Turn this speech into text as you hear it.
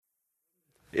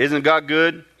Isn't God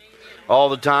good all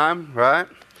the time, right?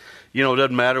 You know, it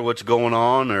doesn't matter what's going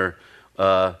on, or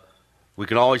we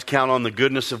can always count on the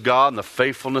goodness of God and the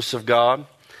faithfulness of God.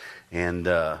 And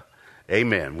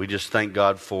amen. We just thank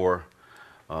God for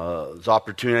this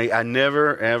opportunity. I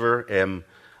never, ever am,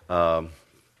 how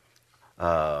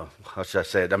should I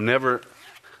say it?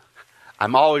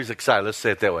 I'm always excited. Let's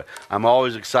say it that way. I'm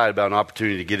always excited about an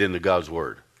opportunity to get into God's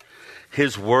Word.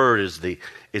 His Word is the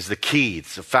key.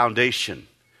 It's the foundation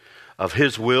of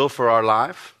His will for our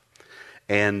life.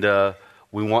 And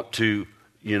we want to,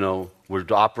 we're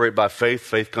to operate by faith.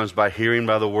 Faith comes by hearing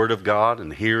by the Word of God,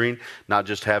 and hearing, not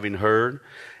just having heard.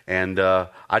 And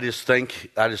I just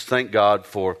thank God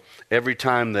for every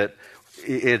time that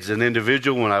it's an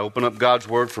individual, when I open up God's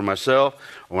Word for myself,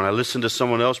 or when I listen to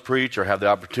someone else preach, or have the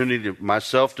opportunity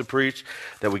myself to preach,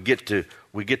 that we get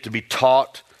to be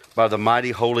taught by the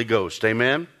mighty Holy Ghost.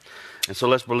 Amen? And so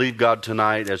let's believe God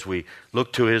tonight as we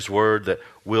look to His Word that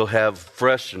we'll have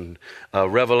fresh and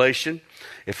revelation.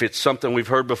 If it's something we've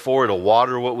heard before, it'll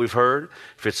water what we've heard.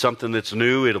 If it's something that's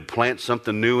new, it'll plant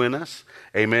something new in us.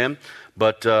 Amen?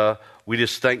 But we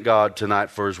just thank God tonight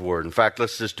for His Word. In fact,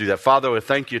 let's just do that. Father, we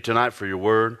thank You tonight for Your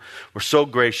Word. We're so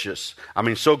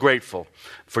so grateful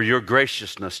for Your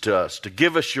graciousness to us, to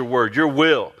give us Your Word, Your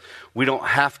will. We don't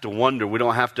have to wonder. We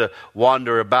don't have to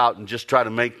wander about and just try to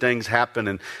make things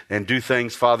happen and do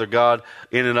things, Father God,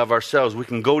 in and of ourselves. We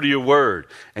can go to Your Word,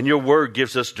 and Your Word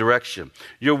gives us direction.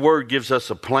 Your Word gives us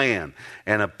a plan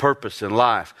and a purpose in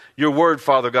life. Your Word,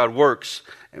 Father God, works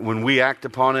when we act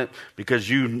upon it, because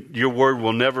Your Word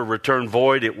will never return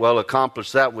void. It will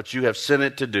accomplish that which You have sent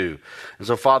it to do. And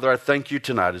so, Father, I thank You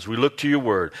tonight as we look to Your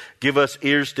Word. Give us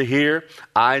ears to hear,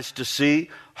 eyes to see,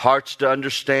 hearts to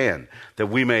understand, that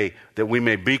we may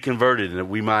be converted and that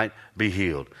we might be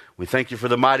healed. We thank You for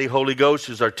the mighty Holy Ghost,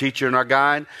 who's our teacher and our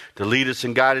guide, to lead us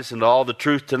and guide us into all the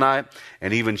truth tonight,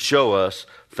 and even show us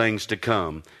things to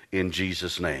come in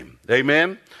Jesus' name.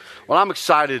 Amen. Well, I'm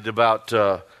excited about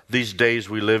these days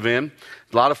we live in.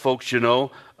 A lot of folks,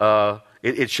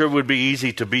 it sure would be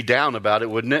easy to be down about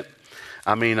it, wouldn't it?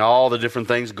 I mean, all the different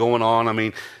things going on. I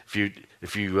mean,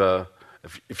 if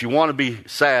you want to be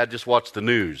sad, just watch the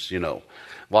news,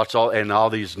 Watch all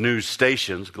these news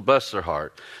stations. Bless their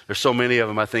heart. There's so many of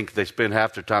them, I think they spend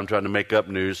half their time trying to make up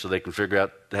news so they can figure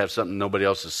out to have something nobody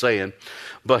else is saying.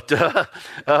 But,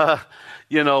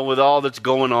 with all that's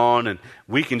going on, and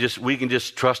we can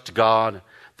just trust God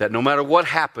that no matter what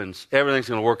happens, everything's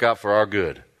going to work out for our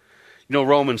good.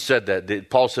 Romans said that.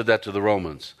 Paul said that to the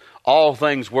Romans. All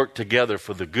things work together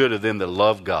for the good of them that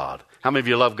love God. How many of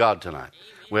you love God tonight?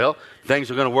 Well, things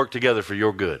are going to work together for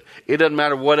your good. It doesn't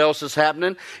matter what else is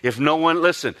happening. If no one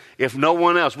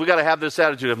else, we got to have this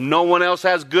attitude. If no one else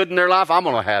has good in their life, I'm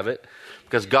going to have it,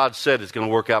 because God said it's going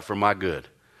to work out for my good.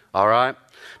 All right?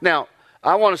 Now,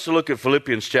 I want us to look at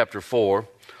Philippians chapter 4.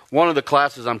 One of the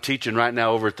classes I'm teaching right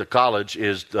now over at the college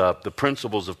is the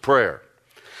principles of prayer.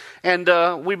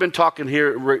 And we've been talking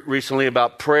here recently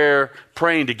about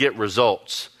praying to get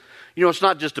results. It's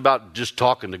not just about just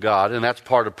talking to God, and that's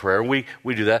part of prayer. We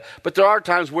do that. But there are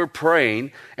times we're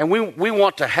praying, and we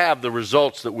want to have the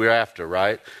results that we're after,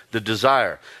 right? The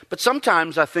desire. But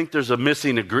sometimes I think there's a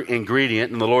missing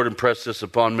ingredient, and the Lord impressed this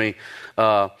upon me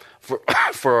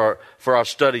for our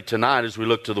study tonight as we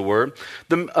look to the Word.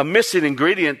 A missing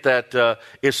ingredient that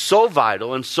is so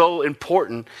vital and so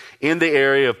important in the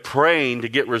area of praying to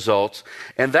get results,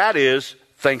 and that is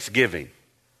thanksgiving.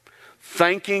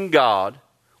 Thanking God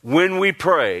when we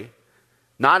pray,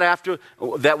 not after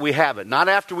that we have it, not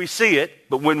after we see it,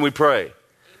 but when we pray. Amen.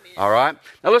 All right?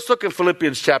 Now let's look at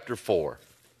Philippians chapter 4.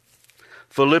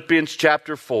 Philippians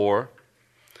chapter 4,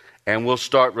 and we'll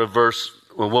start with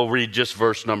we'll read just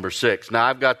verse number 6. Now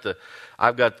I've got the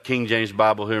King James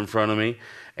Bible here in front of me,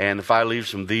 and if I leave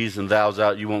some these and thous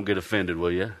out, you won't get offended, will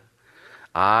you?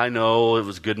 I know it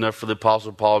was good enough for the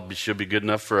Apostle Paul, it should be good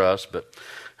enough for us, but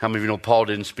how many of you know Paul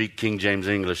didn't speak King James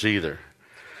English either?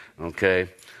 Okay,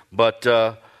 but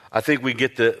I think we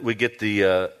get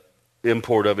the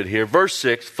import of it here. Verse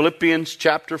 6, Philippians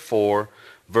chapter 4,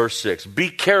 verse 6. Be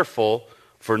careful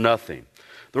for nothing.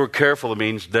 The word careful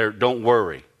means don't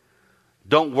worry.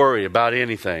 Don't worry about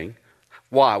anything.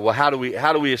 Why? Well, how do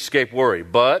we escape worry?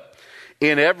 But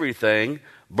in everything,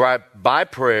 by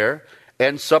prayer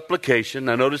and supplication,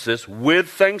 now notice this, with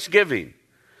thanksgiving,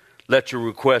 let your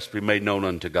requests be made known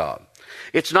unto God.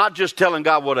 It's not just telling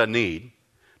God what I need.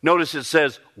 Notice it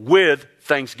says, with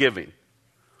thanksgiving.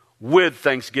 With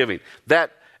thanksgiving.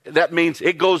 That means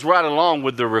it goes right along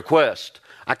with the request.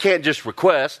 I can't just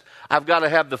request. I've got to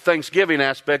have the thanksgiving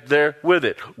aspect there with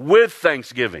it. With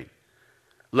thanksgiving.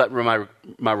 let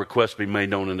my request be made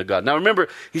known unto God. Now remember,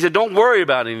 he said, don't worry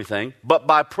about anything, but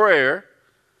by prayer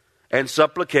and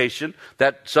supplication,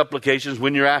 that supplication is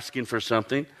when you're asking for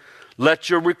something, let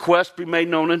your request be made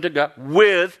known unto God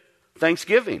with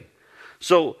thanksgiving.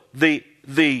 So the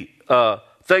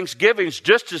thanksgiving is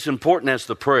just as important as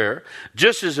the prayer,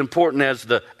 just as important as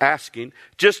the asking,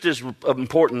 just as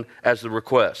important as the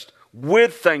request,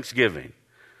 with thanksgiving.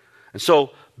 And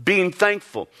so being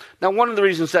thankful. Now, one of the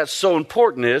reasons that's so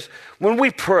important is when we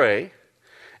pray,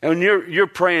 and when you're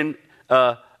praying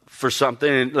for something,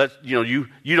 and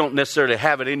you don't necessarily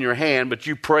have it in your hand, but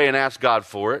you pray and ask God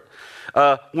for it.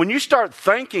 When you start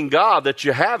thanking God that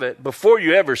you have it before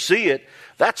you ever see it,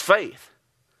 that's faith.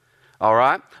 All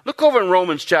right? Look over in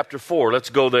Romans chapter 4.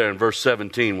 Let's go there in verse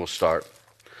 17 we'll start.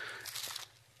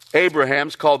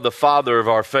 Abraham's called the father of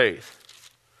our faith.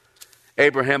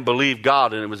 Abraham believed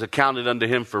God, and it was accounted unto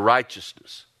him for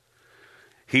righteousness.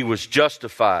 He was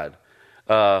justified,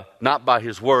 not by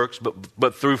his works,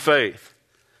 but through faith.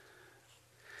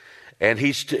 And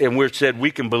we're said we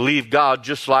can believe God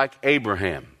just like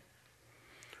Abraham.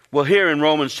 Well, here in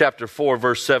Romans chapter 4,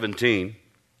 verse 17,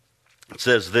 it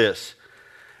says this,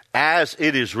 as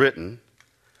it is written,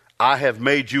 I have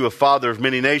made you a father of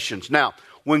many nations. Now,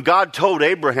 when God told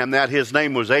Abraham that, his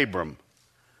name was Abram.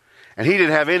 And he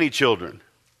didn't have any children.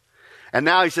 And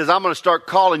now he says, I'm going to start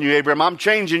calling you Abraham. I'm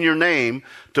changing your name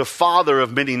to father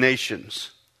of many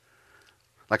nations.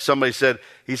 Like somebody said,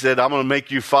 he said, I'm going to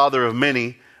make you father of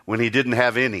many when he didn't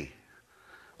have any.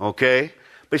 Okay?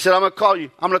 But he said, I'm going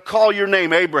to call your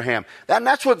name Abraham. And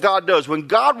that's what God does. When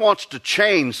God wants to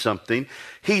change something,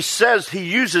 he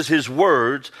uses his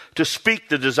words to speak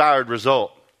the desired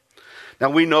result. Now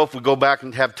we know if we go back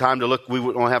and have time to look, we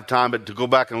won't have time, but to go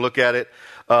back and look at it,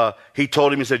 he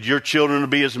told him, he said, your children will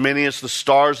be as many as the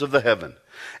stars of the heaven,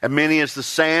 and many as the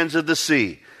sands of the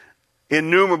sea.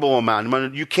 Innumerable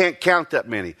amount. You can't count that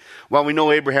many. Well, we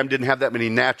know Abraham didn't have that many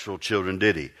natural children,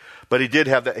 did he? But he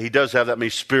does have that many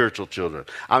spiritual children.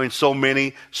 I mean, so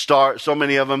many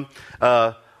of them.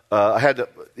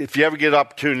 If you ever get an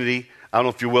opportunity, I don't know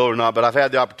if you will or not, but I've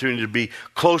had the opportunity to be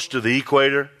close to the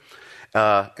equator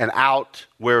and out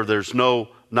where there's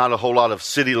not a whole lot of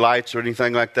city lights or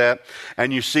anything like that.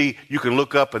 And you can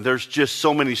look up and there's just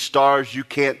so many stars you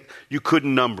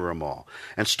couldn't number them all.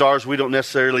 And stars we don't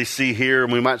necessarily see here,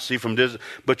 and we might see from Disney,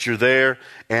 but you're there,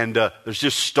 and there's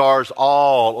just stars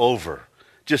all over.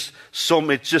 It's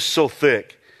just so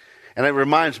thick. And it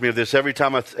reminds me of this every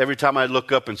time I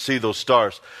look up and see those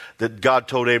stars that God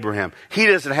told Abraham. He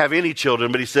doesn't have any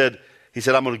children, but he said,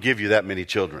 I'm going to give you that many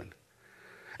children.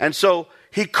 And so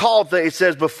it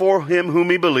says, before him whom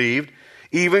he believed,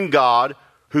 even God,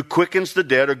 who quickens the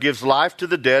dead or gives life to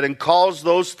the dead and calls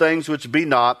those things which be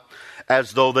not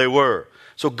as though they were.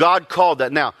 So God called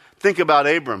that. Now, think about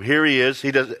Abram. Here he is.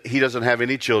 He doesn't have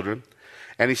any children.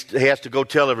 And he has to go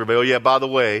tell everybody, oh yeah, by the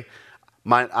way,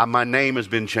 my name has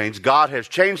been changed. God has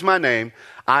changed my name.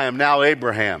 I am now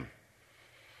Abraham.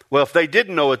 Well, if they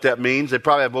didn't know what that means, they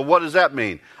probably have, well, what does that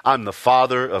mean? I'm the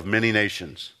father of many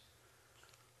nations.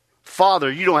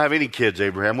 Father, you don't have any kids,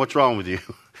 Abraham. What's wrong with you?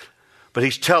 But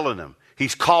he's telling them.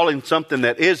 He's calling something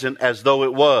that isn't as though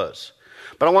it was.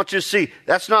 But I want you to see,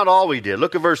 that's not all he did.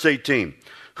 Look at verse 18.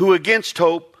 Who against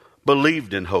hope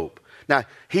believed in hope. Now,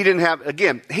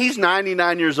 he's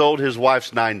 99 years old, his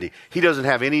wife's 90. He doesn't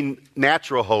have any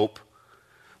natural hope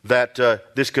that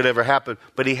this could ever happen,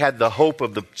 but he had the hope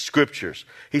of the Scriptures.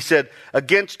 He said,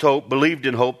 against hope, believed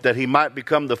in hope, that he might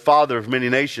become the father of many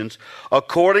nations.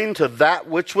 According to that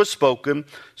which was spoken,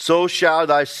 so shall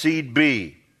thy seed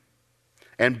be.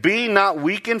 And being not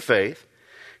weak in faith,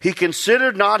 he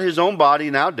considered not his own body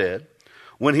now dead,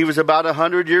 when he was about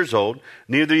 100 years old,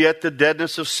 neither yet the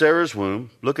deadness of Sarah's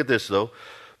womb. Look at this, though.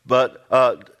 But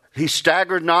he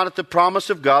staggered not at the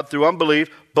promise of God through unbelief,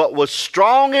 but was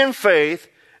strong in faith,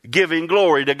 giving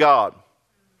glory to God.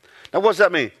 Now, what does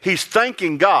that mean? He's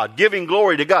thanking God, giving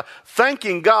glory to God,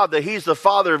 thanking God that he's the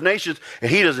father of nations, and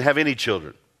he doesn't have any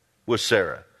children with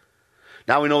Sarah.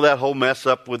 Now we know that whole mess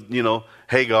up with,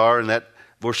 Hagar, and that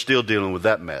we're still dealing with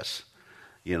that mess.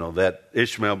 That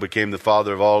Ishmael became the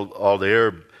father of all the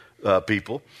Arab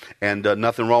people, and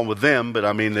nothing wrong with them, but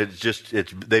I mean,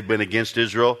 they've been against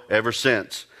Israel ever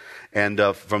since, and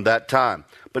from that time.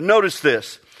 But notice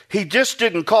this. He just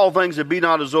didn't call things that be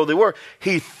not as though they were.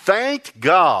 He thanked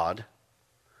God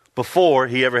before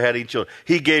he ever had any children.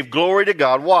 He gave glory to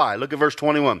God. Why? Look at verse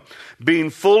 21. Being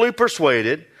fully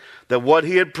persuaded that what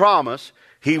he had promised,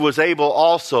 he was able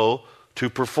also to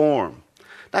perform.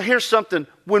 Now here's something.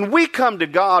 When we come to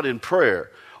God in prayer,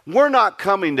 we're not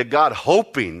coming to God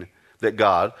hoping that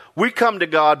God. We come to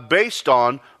God based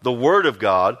on the Word of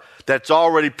God that's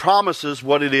already promises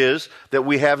what it is that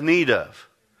we have need of.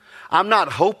 I'm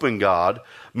not hoping God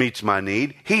meets my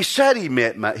need. He said He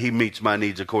meets my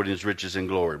needs according to His riches and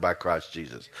glory by Christ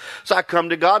Jesus. So I come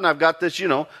to God and I've got this,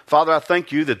 Father, I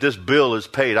thank you that this bill is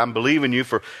paid. I'm believing you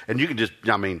for, and you can just,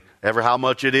 ever how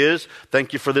much it is,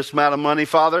 thank you for this amount of money,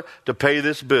 Father, to pay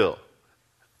this bill.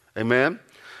 Amen?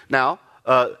 Now,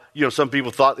 some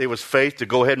people thought it was faith to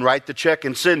go ahead and write the check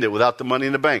and send it without the money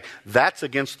in the bank. That's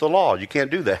against the law. You can't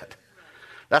do that.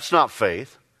 That's not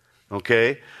faith.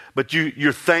 Okay? But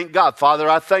you thank God. Father,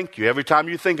 I thank you. Every time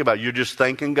you think about it, you're just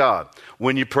thanking God.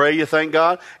 When you pray, you thank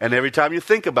God. And every time you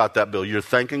think about that bill, you're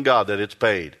thanking God that it's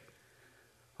paid.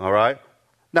 All right?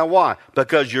 Now why?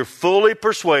 Because you're fully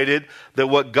persuaded that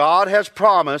what God has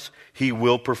promised, He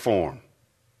will perform.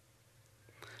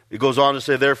 It goes on to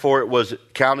say, therefore it was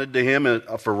counted to Him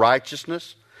for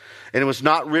righteousness. And it was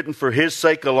not written for His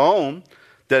sake alone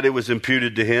that it was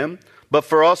imputed to Him, but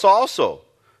for us also,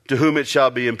 to whom it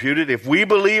shall be imputed, if we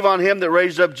believe on Him that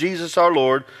raised up Jesus our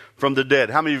Lord from the dead.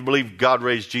 How many of you believe God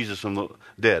raised Jesus from the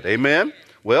dead? Amen?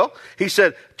 Well, He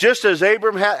said, just as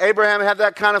Abraham had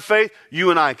that kind of faith, you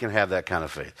and I can have that kind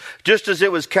of faith. Just as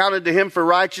it was counted to him for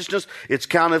righteousness, it's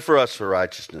counted for us for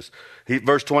righteousness.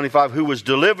 Verse 25, who was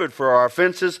delivered for our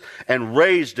offenses and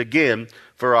raised again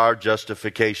for our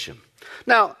justification.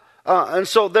 Now, and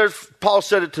so Paul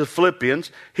said it to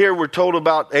Philippians. Here we're told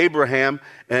about Abraham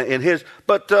and his.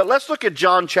 But let's look at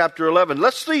John chapter 11.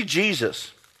 Let's see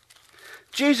Jesus.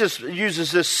 Jesus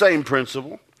uses this same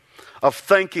principle of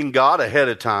thanking God ahead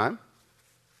of time.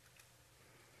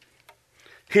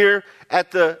 Here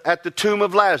at the tomb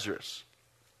of Lazarus.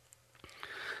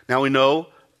 Now we know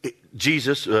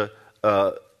Jesus,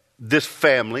 this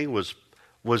family was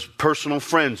personal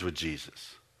friends with Jesus.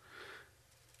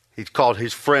 He's called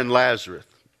his friend Lazarus.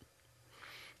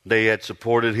 They had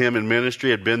supported him in ministry,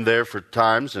 had been there for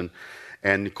times, and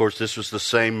of course this was the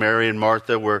same Mary and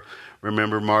Martha where,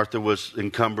 remember, Martha was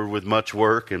encumbered with much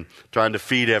work and trying to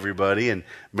feed everybody, and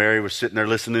Mary was sitting there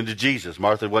listening to Jesus.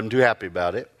 Martha wasn't too happy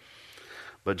about it,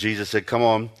 but Jesus said, come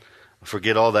on,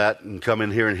 forget all that and come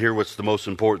in here and hear what's the most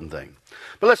important thing.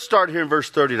 But let's start here in verse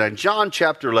 39. John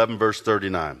chapter 11, verse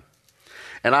 39.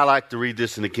 And I like to read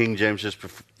this in the King James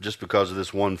just because of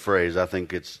this one phrase. I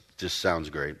think it just sounds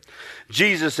great.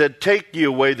 Jesus said, take ye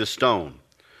away the stone.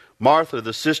 Martha,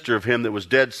 the sister of him that was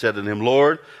dead, said unto him,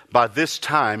 Lord, by this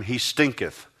time he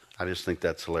stinketh. I just think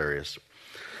that's hilarious.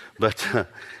 But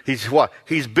he's what?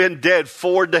 He's been dead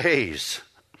 4 days.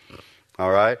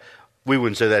 All right? We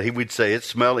wouldn't say that. We'd say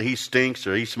he stinks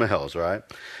or he smells, right?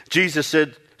 Jesus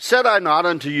said I not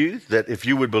unto you that if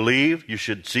you would believe, you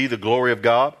should see the glory of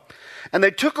God? And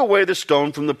they took away the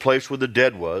stone from the place where the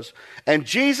dead was. And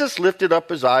Jesus lifted up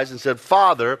his eyes and said,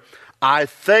 Father, I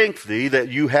thank thee that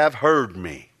you have heard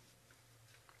me.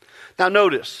 Now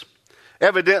notice,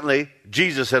 evidently,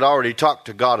 Jesus had already talked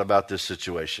to God about this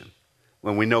situation.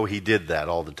 When we know he did that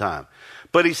all the time.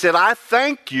 But he said, I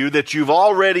thank you that you've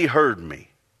already heard me.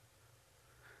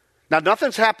 Now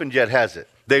nothing's happened yet, has it?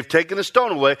 They've taken the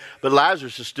stone away, but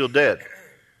Lazarus is still dead.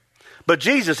 But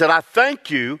Jesus said, I thank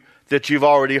you that you've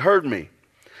already heard me.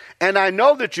 And I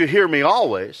know that you hear me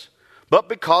always, but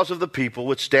because of the people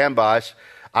which stand by,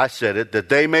 I said it, that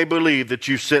they may believe that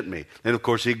you sent me. And of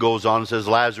course he goes on and says,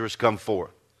 Lazarus, come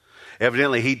forth.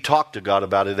 Evidently he talked to God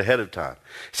about it ahead of time.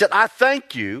 He said, I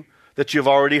thank you that you've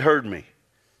already heard me.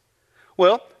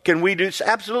 Well, can we do this?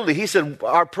 Absolutely. He said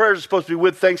our prayers are supposed to be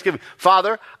with thanksgiving.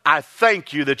 Father, I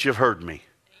thank you that you've heard me.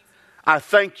 I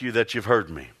thank you that you've heard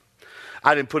me.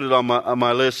 I didn't put it on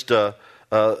my list,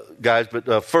 guys,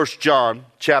 but 1 John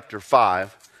chapter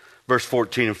 5, verse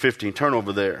 14 and 15. Turn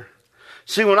over there.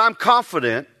 See, when I'm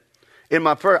confident in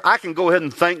my prayer, I can go ahead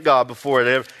and thank God before it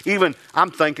ever, even I'm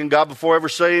thanking God before I ever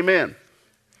say amen.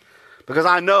 Because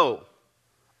I know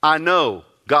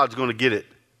God's going to get it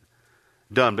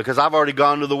done. Because I've already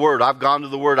gone to the Word. I've gone to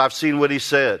the Word. I've seen what He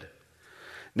said.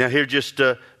 Now here just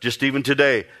even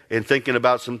today, in thinking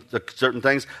about some certain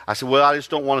things, I said, well, I just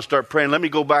don't want to start praying. Let me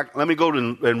go back. Let me go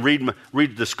and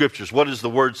read the Scriptures. What does the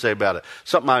Word say about it?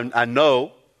 Something I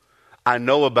know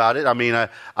about it. I mean,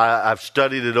 I've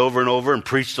studied it over and over and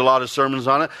preached a lot of sermons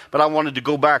on it, but I wanted to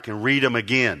go back and read them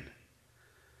again.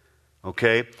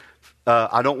 Okay?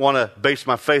 I don't want to base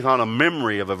my faith on a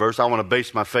memory of a verse. I want to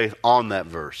base my faith on that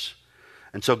verse.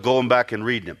 And so going back and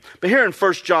reading them. But here in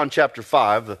 1 John chapter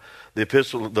 5, the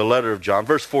epistle, the letter of John,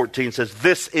 verse 14 says,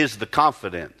 this is the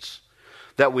confidence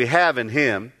that we have in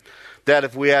Him, that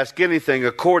if we ask anything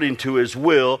according to His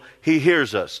will, He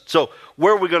hears us. So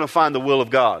where are we going to find the will of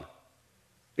God?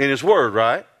 In His Word,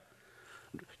 right?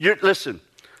 Listen,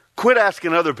 Quit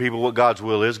asking other people what God's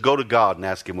will is. Go to God and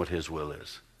ask him what his will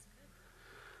is.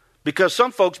 Because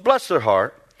some folks, bless their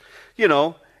heart,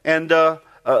 and they've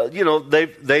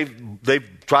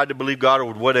tried to believe God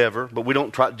or whatever, but we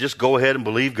don't just go ahead and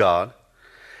believe God.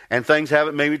 And things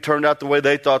haven't maybe turned out the way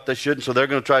they thought they should, and so they're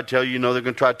going to try to tell you, they're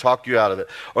going to try to talk you out of it.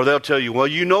 Or they'll tell you,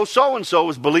 well, so-and-so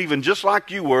was believing just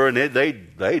like you were, and they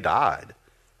died.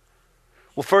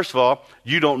 Well, first of all,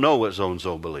 you don't know what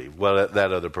so-and-so believed,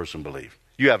 that other person believed.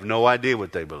 You have no idea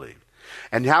what they believed.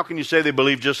 And how can you say they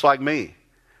believe just like me?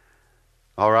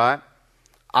 All right?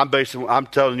 I'm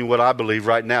telling you what I believe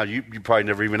right now. You probably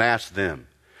never even asked them.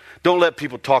 Don't let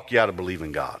people talk you out of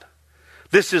believing God.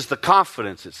 This is the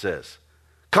confidence, it says.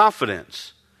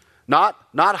 Confidence. Not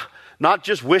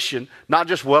just wishing, not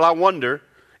just, I wonder.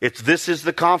 This is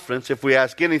the confidence. If we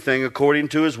ask anything according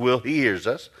to his will, he hears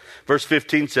us. Verse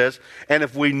 15 says, and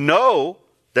if we know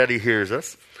that he hears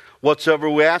us, whatsoever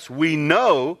we ask, we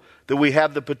know that we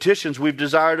have the petitions we've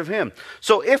desired of him.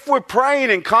 So if we're praying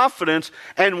in confidence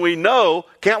and we know,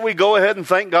 can't we go ahead and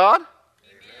thank God? Amen.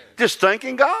 Just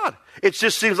thanking God. It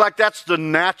just seems like that's the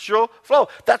natural flow.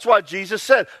 That's why Jesus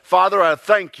said, Father, I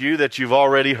thank you that you've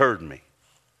already heard me.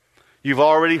 You've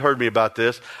already heard me about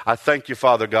this. I thank you,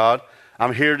 Father God.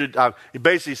 I'm here to, he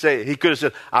basically said, he could have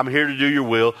said, I'm here to do your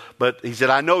will. But he said,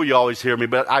 I know you always hear me,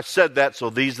 but I said that so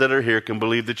these that are here can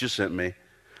believe that you sent me.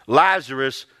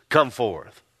 Lazarus, come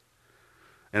forth.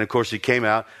 And of course he came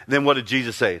out. And then what did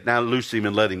Jesus say? Now loose him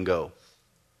and let him go.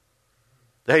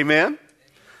 Amen?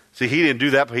 See, he didn't do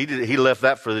that, but he left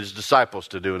that for his disciples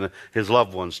to do and his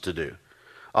loved ones to do.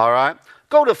 All right?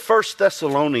 Go to 1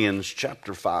 Thessalonians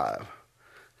chapter 5.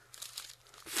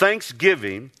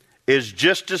 Thanksgiving is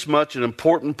just as much an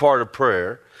important part of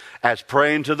prayer as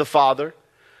praying to the Father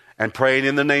and praying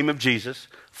in the name of Jesus,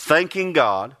 thanking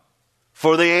God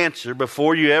for the answer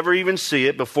before you ever even see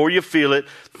it, before you feel it,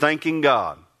 thanking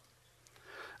God.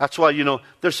 That's why,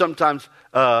 there's sometimes,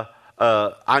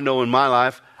 I know in my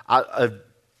life,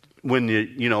 when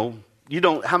you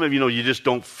don't, how many of you know you just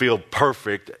don't feel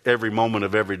perfect every moment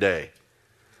of every day,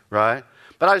 right?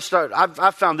 But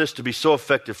I've found this to be so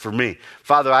effective for me.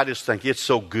 Father, I just think it's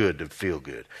so good to feel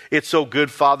good. It's so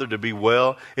good, Father, to be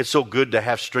well. It's so good to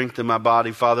have strength in my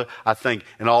body, Father. I think,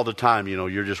 and all the time,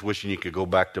 you're just wishing you could go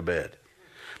back to bed.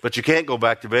 But you can't go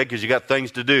back to bed because you got things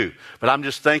to do. But I'm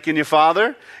just thanking you,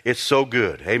 Father. It's so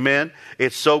good. Amen?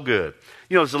 It's so good.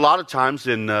 There's a lot of times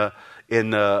in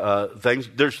things,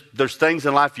 there's things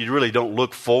in life you really don't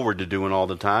look forward to doing all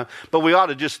the time. But we ought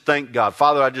to just thank God.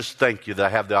 Father, I just thank you that I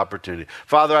have the opportunity.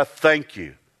 Father, I thank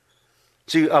you.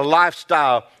 See, a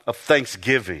lifestyle of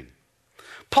thanksgiving.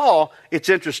 Paul, it's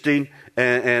interesting,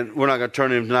 and we're not going to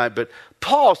turn to him tonight, but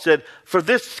Paul said, for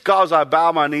this cause I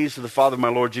bow my knees to the Father of my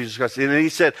Lord Jesus Christ. And he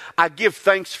said, I give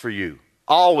thanks for you.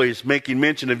 Always making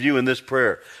mention of you in this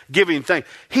prayer. Giving thanks.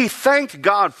 He thanked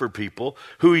God for people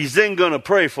who he's then going to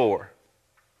pray for.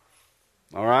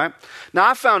 All right? Now,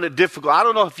 I found it difficult. I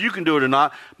don't know if you can do it or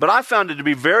not, but I found it to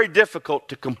be very difficult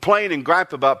to complain and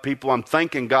gripe about people I'm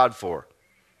thanking God for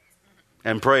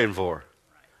and praying for.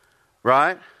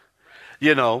 Right?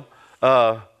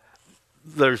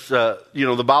 There's,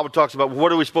 the Bible talks about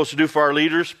what are we supposed to do for our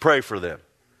leaders? Pray for them,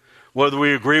 whether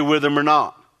we agree with them or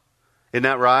not. Isn't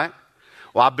that right?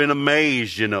 Well, I've been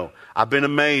amazed, I've been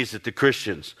amazed at the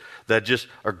Christians that just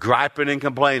are griping and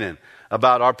complaining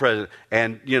about our president.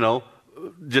 And,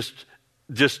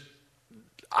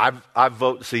 I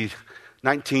vote,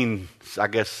 19, I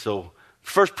guess so.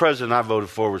 First president I voted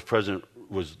for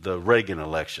was the Reagan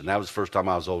election. That was the first time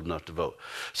I was old enough to vote.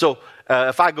 So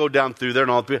if I go down through there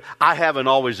and all, I haven't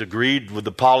always agreed with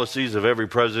the policies of every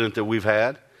president that we've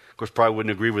had. Of course, probably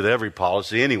wouldn't agree with every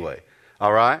policy anyway.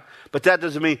 All right? But that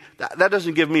doesn't mean, that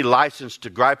doesn't give me license to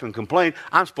gripe and complain.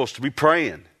 I'm supposed to be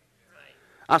praying.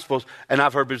 And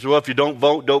I've heard people say, well, if you don't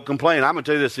vote, don't complain. I'm going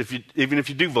to tell you this, even if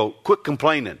you do vote, quit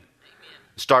complaining.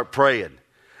 Start praying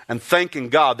and thanking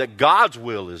God that God's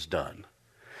will is done.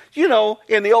 In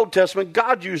the Old Testament,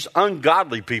 God used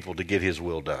ungodly people to get his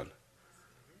will done.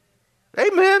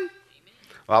 Amen.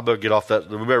 Well, I better get off that.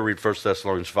 We better read 1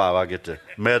 Thessalonians 5. I get to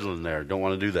meddling there. Don't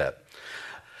want to do that.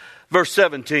 Verse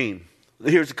 17.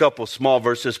 Here's a couple of small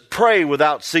verses. Pray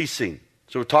without ceasing.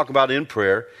 So we're talking about in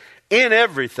prayer. In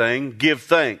everything, give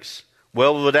thanks.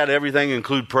 Well, would that everything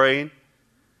include praying?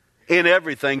 In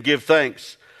everything, give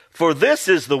thanks. For this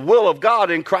is the will of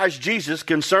God in Christ Jesus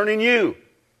concerning you.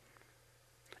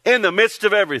 In the midst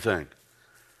of everything.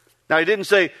 Now, he didn't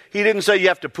say you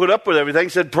have to put up with everything. He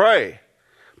said pray.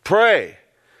 Pray.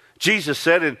 Jesus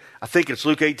said, and I think it's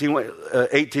Luke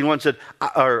 18:1 said,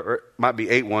 or it might be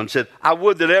 8:1 said, I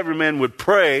would that every man would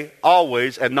pray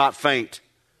always and not faint.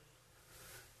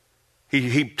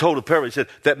 He told a parable, he said,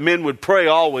 that men would pray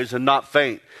always and not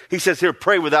faint. He says here,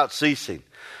 pray without ceasing.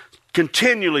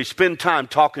 Continually spend time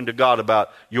talking to God about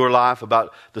your life,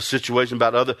 about the situation,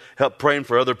 about help praying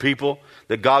for other people,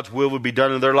 that God's will would be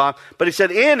done in their life. But he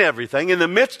said, in everything, in the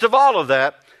midst of all of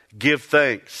that, give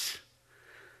thanks.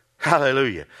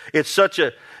 Hallelujah. It's such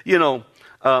a,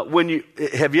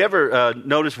 have you ever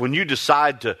noticed when you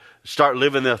decide to start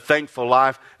living a thankful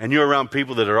life and you're around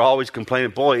people that are always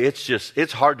complaining, boy,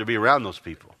 it's hard to be around those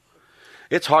people.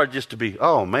 It's hard just to be,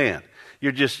 oh man,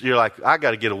 you're like, I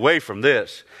got to get away from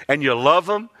this. And you love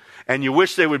them and you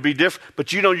wish they would be different,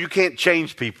 but you can't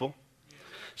change people.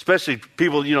 Especially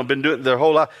people, been doing it their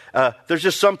whole life. There's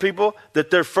just some people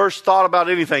that their first thought about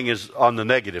anything is on the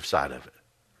negative side of it.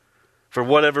 For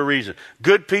whatever reason.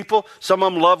 Good people, some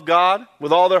of them love God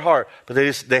with all their heart, but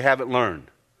they haven't learned.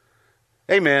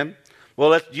 Amen.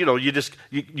 Well, you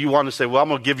want to say, well, I'm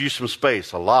going to give you some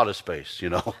space, a lot of space,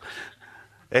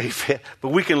 Amen. But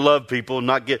we can love people and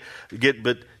not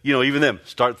but even them,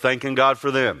 start thanking God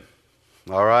for them.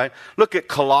 All right. Look at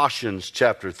Colossians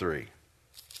chapter 3.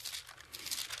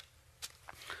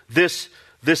 This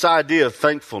idea of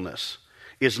thankfulness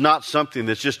is not something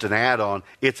that's just an add-on.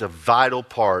 It's a vital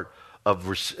part of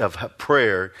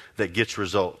prayer that gets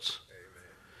results.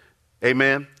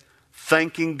 Amen.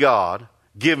 Thanking God,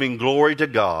 giving glory to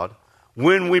God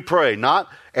when we pray,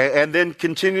 and then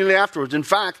continually afterwards. In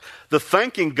fact, the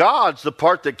thanking God's the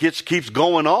part that keeps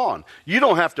going on. You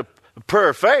don't have to prayer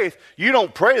of faith. You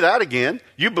don't pray that again.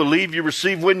 You believe you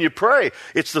receive when you pray.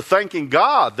 It's the thanking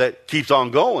God that keeps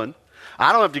on going.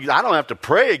 I don't have to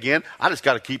pray again. I just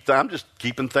got to I'm just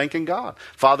keeping thanking God.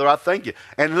 Father, I thank you.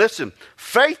 And listen,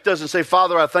 faith doesn't say,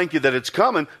 Father, I thank you that it's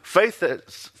coming. Faith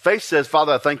says,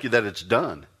 Father, I thank you that it's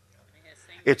done.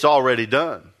 It's already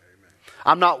done.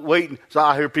 I'm not waiting. So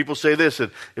I hear people say this,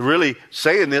 and really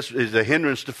saying this is a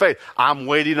hindrance to faith. I'm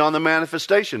waiting on the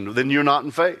manifestation. Then you're not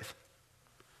in faith.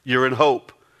 You're in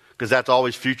hope, because that's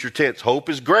always future tense. Hope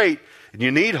is great, and you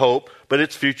need hope, but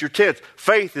it's future tense.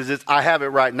 Faith is I have it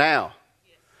right now.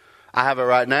 I have it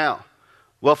right now.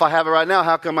 Well, if I have it right now,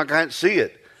 how come I can't see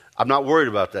it? I'm not worried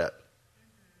about that.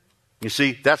 You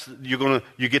see,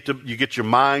 you get your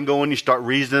mind going, you start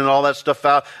reasoning all that stuff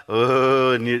out,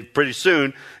 and pretty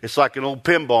soon it's like an old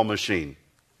pinball machine.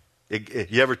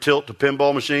 You ever tilt the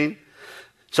pinball machine?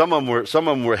 Some of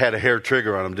them had a hair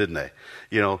trigger on them, didn't they?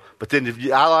 But then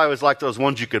I always like those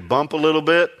ones you could bump a little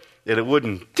bit and it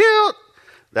wouldn't tilt.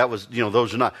 That was,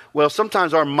 those are not. Well,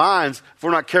 sometimes our minds, if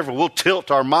we're not careful, we'll tilt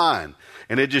our mind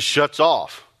and it just shuts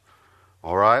off.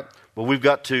 All right? But we've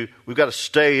got to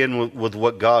stay in with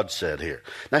what God said here.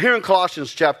 Now here in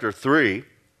Colossians chapter 3,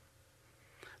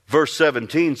 verse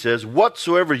 17 says,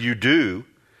 whatsoever you do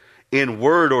in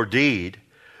word or deed,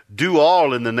 do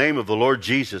all in the name of the Lord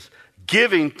Jesus,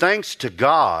 giving thanks to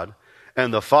God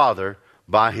and the Father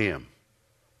by Him.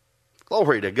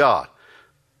 Glory to God.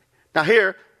 Now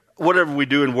here, whatever we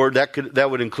do in word, that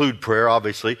would include prayer,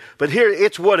 obviously. But here,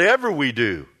 it's whatever we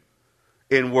do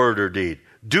in word or deed.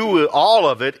 Do all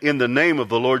of it in the name of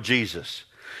the Lord Jesus.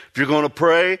 If you're going to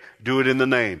pray, do it in the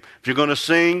name. If you're going to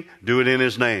sing, do it in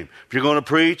His name. If you're going to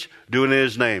preach, do it in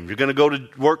His name. If you're going to go to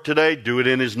work today, do it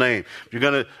in His name. If you're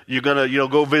going to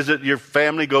go visit your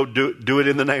family, go do it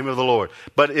in the name of the Lord.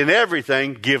 But in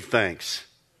everything, give thanks.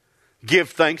 Give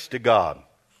thanks to God.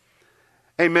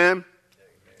 Amen.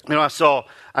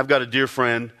 I've got a dear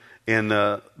friend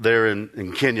there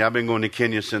in Kenya. I've been going to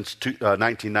Kenya since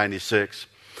 1996.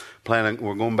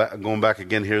 We're going back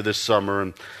again here this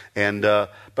summer,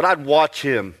 but I'd watch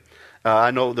him.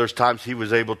 I know there's times he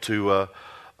was able to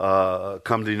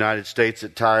come to the United States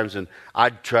at times, and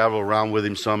I'd travel around with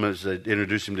him some as I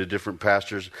introduce him to different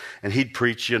pastors, and he'd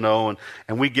preach, and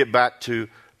we'd get back to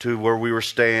where we were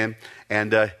staying,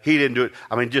 and he didn't do it.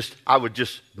 I mean, I would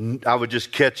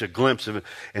just catch a glimpse of it,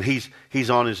 and he's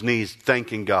on his knees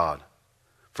thanking God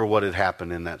for what had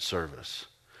happened in that service.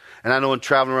 And I know in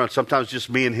traveling around, sometimes just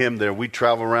me and him there, we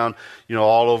travel around,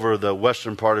 all over the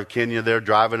western part of Kenya there,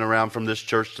 driving around from this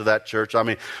church to that church. I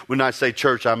mean, when I say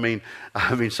church, I mean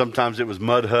sometimes it was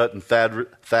mud hut and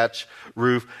thatch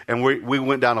roof. And we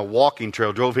went down a walking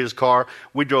trail, drove his car.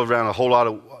 We drove around a whole lot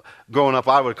of, growing up,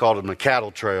 I would call it a cattle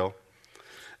trail.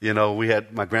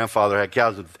 My grandfather had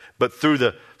cows, but through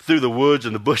the woods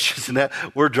and the bushes and that,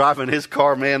 we're driving his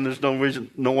car, man. There's no reason,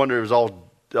 no wonder it was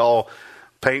all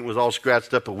paint was all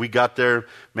scratched up, but we got there,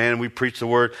 man, and we preached the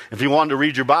word. If you wanted to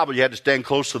read your Bible, you had to stand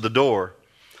close to the door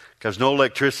because no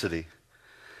electricity.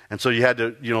 And so you had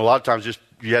to, a lot of times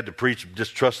you had to preach,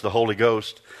 just trust the Holy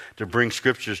Ghost to bring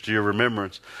scriptures to your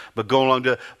remembrance. But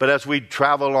as we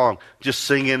travel along, just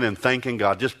singing and thanking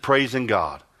God, just praising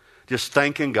God, just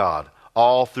thanking God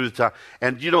all through the time.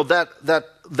 And you know, that's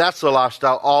the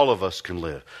lifestyle all of us can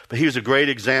live. But he was a great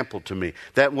example to me,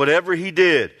 that whatever he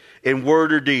did in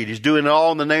word or deed, he's doing it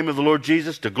all in the name of the Lord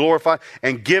Jesus to glorify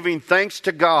and giving thanks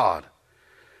to God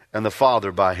and the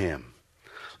Father by him.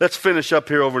 Let's finish up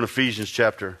here over in Ephesians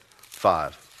chapter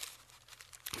 5.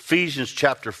 Ephesians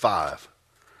chapter 5.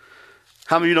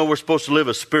 How many of you know we're supposed to live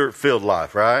a spirit-filled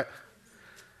life, right?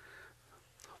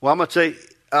 Well, I'm going to say,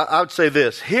 I would say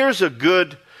this. Here's a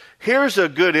good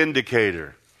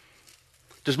indicator.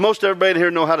 Does most everybody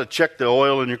here know how to check the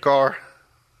oil in your car?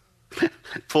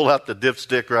 Pull out the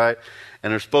dipstick, right?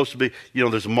 And there's supposed to be, you know,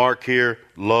 there's a mark here,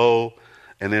 low,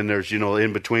 and then there's, you know,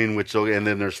 in between, and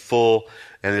then there's full,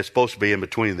 and it's supposed to be in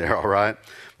between there, all right?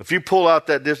 If you pull out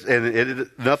that and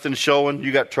nothing's showing,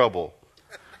 you got trouble,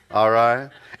 all right?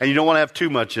 And you don't want to have too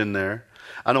much in there.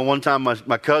 I know one time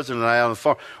my cousin and I on the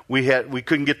farm, we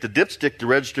couldn't get the dipstick to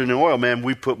register in the oil. Man,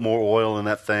 we put more oil in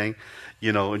that thing,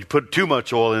 you know, and you put too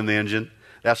much oil in the engine,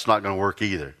 that's not going to work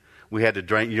either. We had to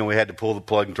drain, you know, we had to pull the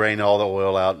plug and drain all the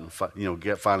oil out and, you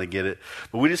know, finally get it.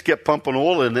 But we just kept pumping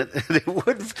oil in it,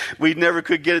 and we never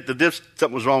could get it.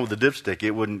 Something was wrong with the dipstick.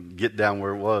 It wouldn't get down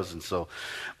where it was. And so,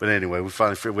 but anyway, we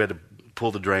finally figured we had to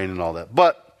pull the drain and all that.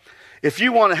 But if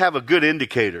you want to have a good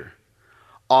indicator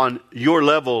on your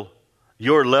level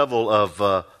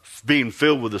of being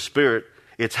filled with the Spirit,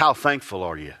 it's how thankful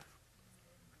are you?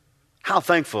 How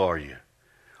thankful are you?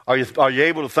 Are you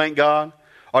able to thank God?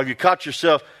 Or have you caught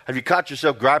yourself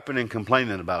griping and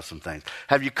complaining about some things?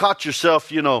 Have you caught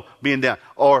yourself, you know, being down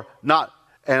or not?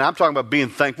 And I'm talking about being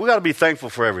thankful. We got to be thankful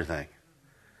for everything.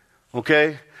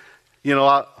 Okay? You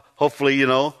know, hopefully, you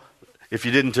know, if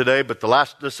you didn't today, but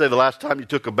let's say the last time you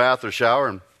took a bath or shower,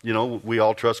 and you know, we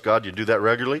all trust God, you do that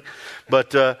regularly.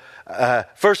 But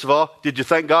first of all, did you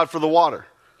thank God for the water?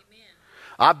 Amen.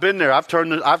 I've been there. I've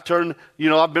turned, you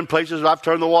know, I've been places where I've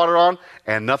turned the water on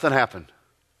and nothing happened.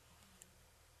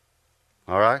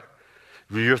 All right?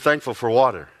 You're thankful for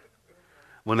water.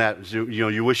 When that, you know,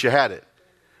 you wish you had it.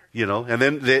 You know, and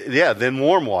then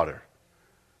warm water.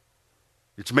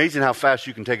 It's amazing how fast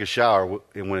you can take a shower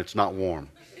when it's not warm.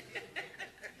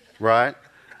 Right?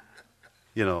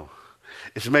 You know,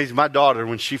 it's amazing. My daughter,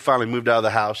 when she finally moved out of the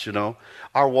house, you know,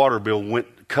 our water bill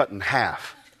went cut in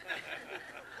half.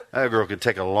 That girl could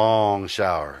take a long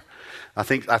shower. I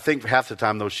think half the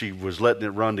time, though, she was letting it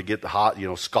run to get the hot, you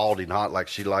know, scalding hot like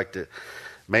she liked it.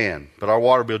 Man, but our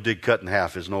water bill did cut in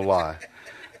half, is no lie.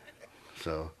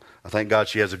 So I thank God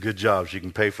she has a good job. She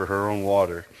can pay for her own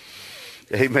water.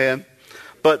 Amen.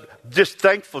 But just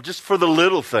thankful just for the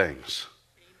little things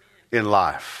in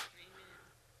life.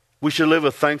 We should live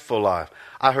a thankful life.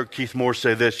 I heard Keith Moore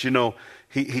say this. You know,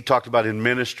 he talked about in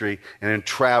ministry and in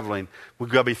traveling, we've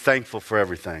got to be thankful for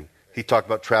everything. He talked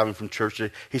about traveling from church.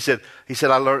 He said,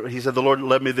 the Lord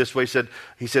led me this way.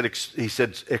 He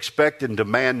said, expect and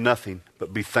demand nothing,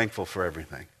 but be thankful for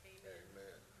everything.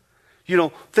 Amen. You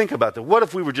know, think about that. What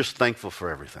if we were just thankful for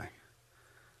everything?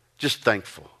 Just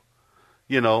thankful.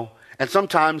 You know, and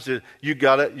sometimes you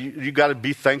gotta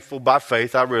be thankful by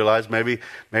faith. I realize maybe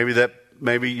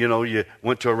you know, you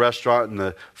went to a restaurant and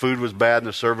the food was bad and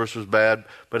the service was bad,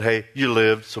 but hey, you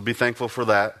lived, so be thankful for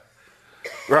that.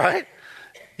 Right?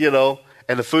 You know,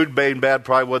 and the food being bad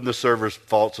probably wasn't the server's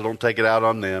fault, so don't take it out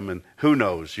on them. And who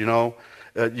knows, you know.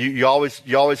 You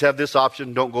always have this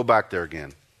option, don't go back there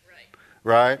again.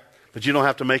 Right? But you don't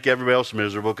have to make everybody else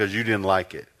miserable because you didn't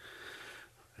like it.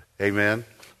 Amen?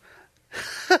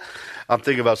 I'm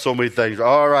thinking about so many things.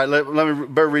 All right, let me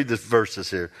better read this verses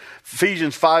here.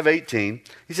 Ephesians 5:18.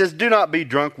 He says, do not be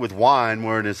drunk with wine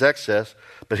wherein is excess,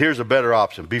 but here's a better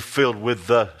option. Be filled with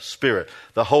the Spirit,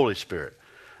 the Holy Spirit.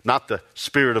 Not the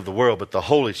spirit of the world, but the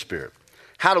Holy Spirit.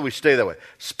 How do we stay that way?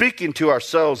 Speaking to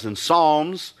ourselves in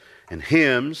psalms and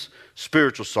hymns,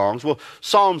 spiritual songs. Well,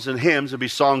 psalms and hymns would be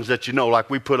songs that you know,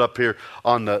 like we put up here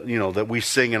on the, you know, that we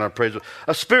sing in our praise.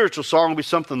 A spiritual song would be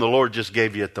something the Lord just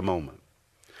gave you at the moment.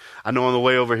 I know on the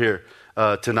way over here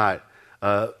tonight,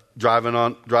 driving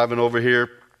over here,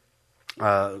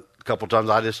 a couple times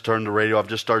I just turned the radio. I've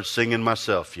just started singing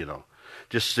myself, you know.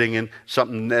 Just singing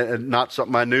something, not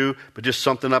something I knew, but just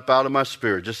something up out of my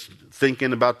spirit. Just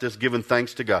thinking about this, giving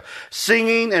thanks to God.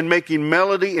 Singing and making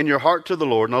melody in your heart to the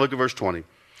Lord. Now look at verse 20.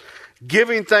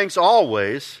 Giving thanks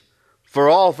always for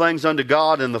all things unto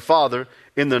God and the Father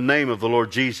in the name of the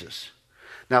Lord Jesus.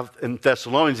 Now in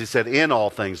Thessalonians he said, in all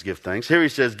things give thanks. Here he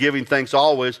says, giving thanks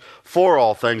always for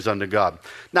all things unto God.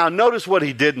 Now notice what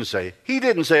he didn't say. He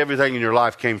didn't say everything in your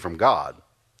life came from God.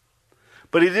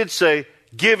 But he did say,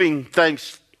 giving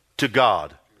thanks to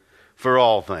God for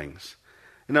all things.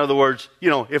 In other words, you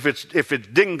know, if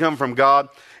it didn't come from God,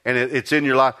 and it's in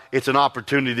your life, it's an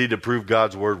opportunity to prove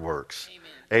God's word works.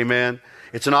 Amen.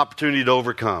 It's an opportunity to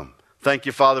overcome. Thank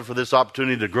you, Father, for this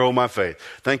opportunity to grow my faith.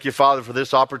 Thank you, Father, for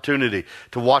this opportunity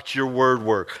to watch your word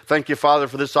work. Thank you, Father,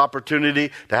 for this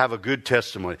opportunity to have a good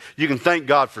testimony. You can thank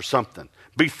God for something.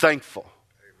 Be thankful.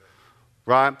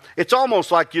 Right? It's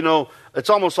almost like, it's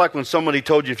almost like when somebody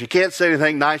told you, if you can't say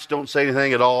anything nice, don't say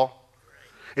anything at all.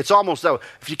 It's almost that way.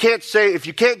 If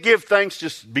you can't give thanks,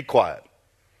 just be quiet.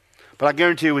 But I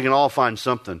guarantee you we can all find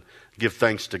something to give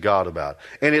thanks to God about.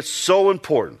 And it's so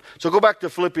important. So go back to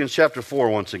Philippians chapter 4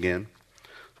 once again,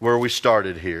 where we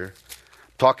started here,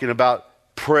 talking about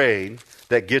praying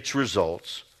that gets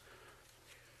results.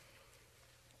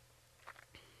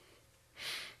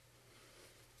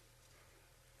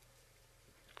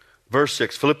 Verse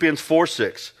 6, Philippians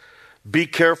 4:6. Be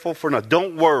careful for nothing.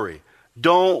 Don't worry.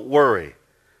 Don't worry.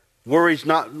 Worry's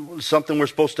not something we're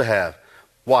supposed to have.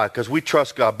 Why? Because we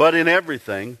trust God. But in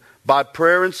everything, by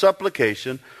prayer and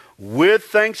supplication, with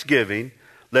thanksgiving,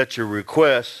 let your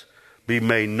requests be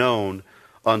made known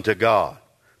unto God.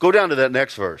 Go down to that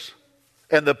next verse.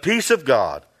 And the peace of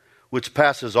God, which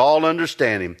passes all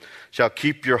understanding, shall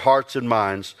keep your hearts and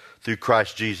minds through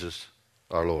Christ Jesus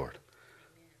our Lord.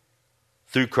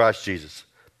 Through Christ Jesus.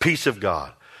 Peace of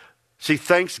God. See,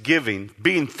 thanksgiving,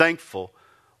 being thankful,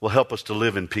 will help us to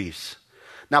live in peace.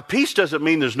 Now, peace doesn't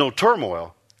mean there's no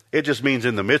turmoil. It just means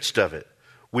in the midst of it,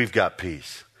 we've got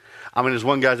peace. I mean, as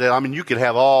one guy said, you could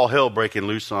have all hell breaking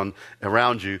loose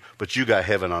around you, but you got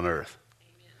heaven on earth.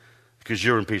 Because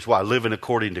you're in peace. Why? Living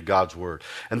according to God's word.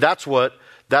 And that's what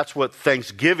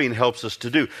thanksgiving helps us to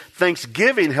do.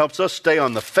 Thanksgiving helps us stay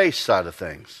on the faith side of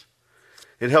things.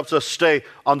 It helps us stay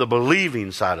on the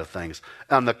believing side of things,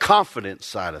 on the confident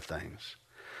side of things.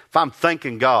 If I'm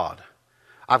thanking God,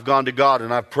 I've gone to God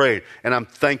and I've prayed and I'm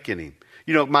thanking Him.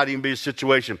 It might even be a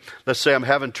situation. Let's say I'm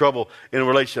having trouble in a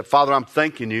relationship. Father, I'm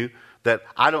thanking you that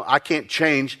I can't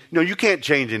change. You can't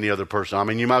change any other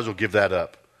person. You might as well give that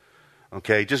up.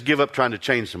 Okay, just give up trying to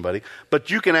change somebody. But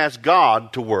you can ask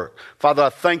God to work. Father, I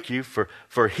thank you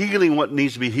for healing what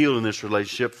needs to be healed in this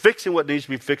relationship, fixing what needs to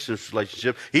be fixed in this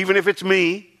relationship, even if it's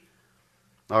me.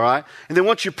 All right? And then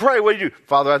once you pray, what do you do?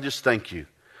 Father, I just thank you.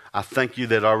 I thank you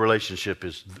that our relationship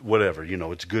is whatever.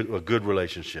 It's a good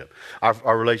relationship.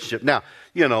 Our relationship. Now,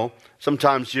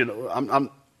 sometimes, I'm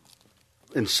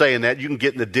in saying that, you can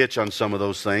get in the ditch on some of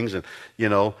those things. And,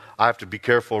 I have to be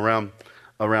careful around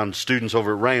students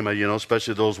over at Rhema,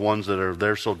 especially those ones that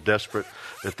they're so desperate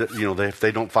that, if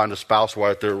they don't find a spouse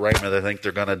while they're at Rhema, they think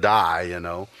they're going to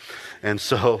die, And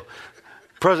so,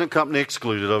 present company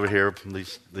excluded over here,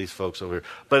 these folks over here.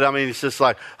 But it's just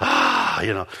like,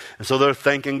 And so they're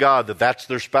thanking God that that's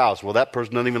their spouse. Well, that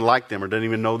person doesn't even like them or doesn't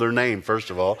even know their name,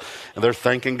 first of all. And they're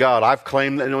thanking God. I've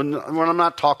claimed that, when I'm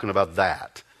not talking about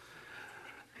that.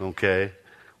 Okay?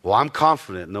 Well, I'm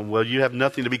confident. No, well, you have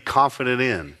nothing to be confident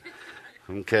in.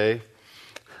 Okay?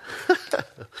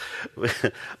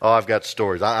 Oh, I've got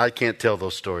stories. I can't tell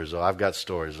those stories, though. I've got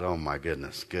stories. Oh, my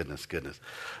goodness.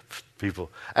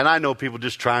 People. And I know people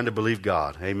just trying to believe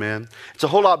God. Amen? It's a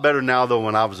whole lot better now, though,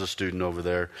 when I was a student over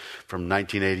there from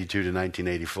 1982 to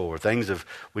 1984.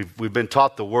 We've been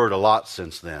taught the Word a lot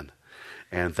since then.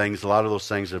 And a lot of those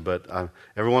things, but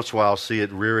every once in a while I'll see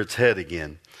it rear its head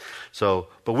again. So,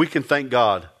 but we can thank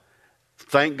God.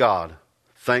 Thank God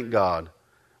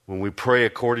when we pray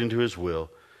according to His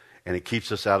will, and it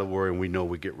keeps us out of worry, and we know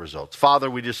we get results. Father,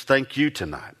 we just thank you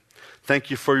tonight. Thank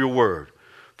you for your word.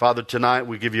 Father, tonight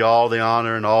we give you all the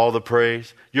honor and all the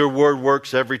praise. Your word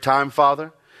works every time,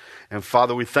 Father. And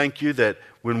Father, we thank you that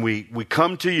when we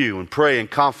come to you and pray in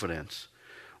confidence,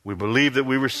 we believe that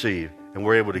we receive, and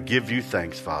we're able to give you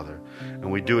thanks, Father.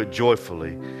 And we do it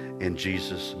joyfully in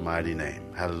Jesus' mighty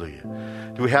name.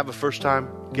 Hallelujah. Do we have a first-time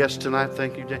guest tonight?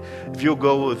 Thank you, Jane. If you'll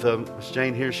go with Miss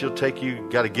Jane here, she'll take you.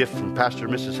 Got a gift from Pastor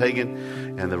and Mrs.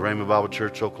 Hagan and the Rhema Bible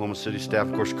Church, Oklahoma City staff,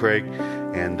 of course, Craig.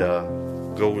 And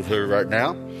go with her right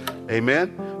now.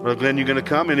 Amen. Brother Glenn, you going to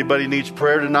come? Anybody needs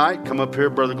prayer tonight? Come up here.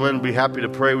 Brother Glenn will be happy to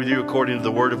pray with you according to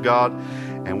the Word of God.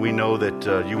 And we know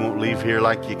that you won't leave here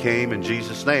like you came, in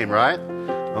Jesus' name, right?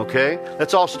 Okay.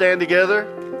 Let's all stand together.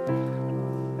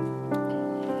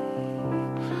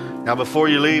 Now, before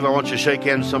you leave, I want you to shake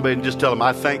hands with somebody and just tell them,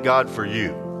 I thank God for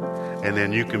you. And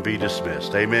then you can be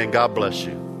dismissed. Amen. God bless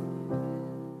you.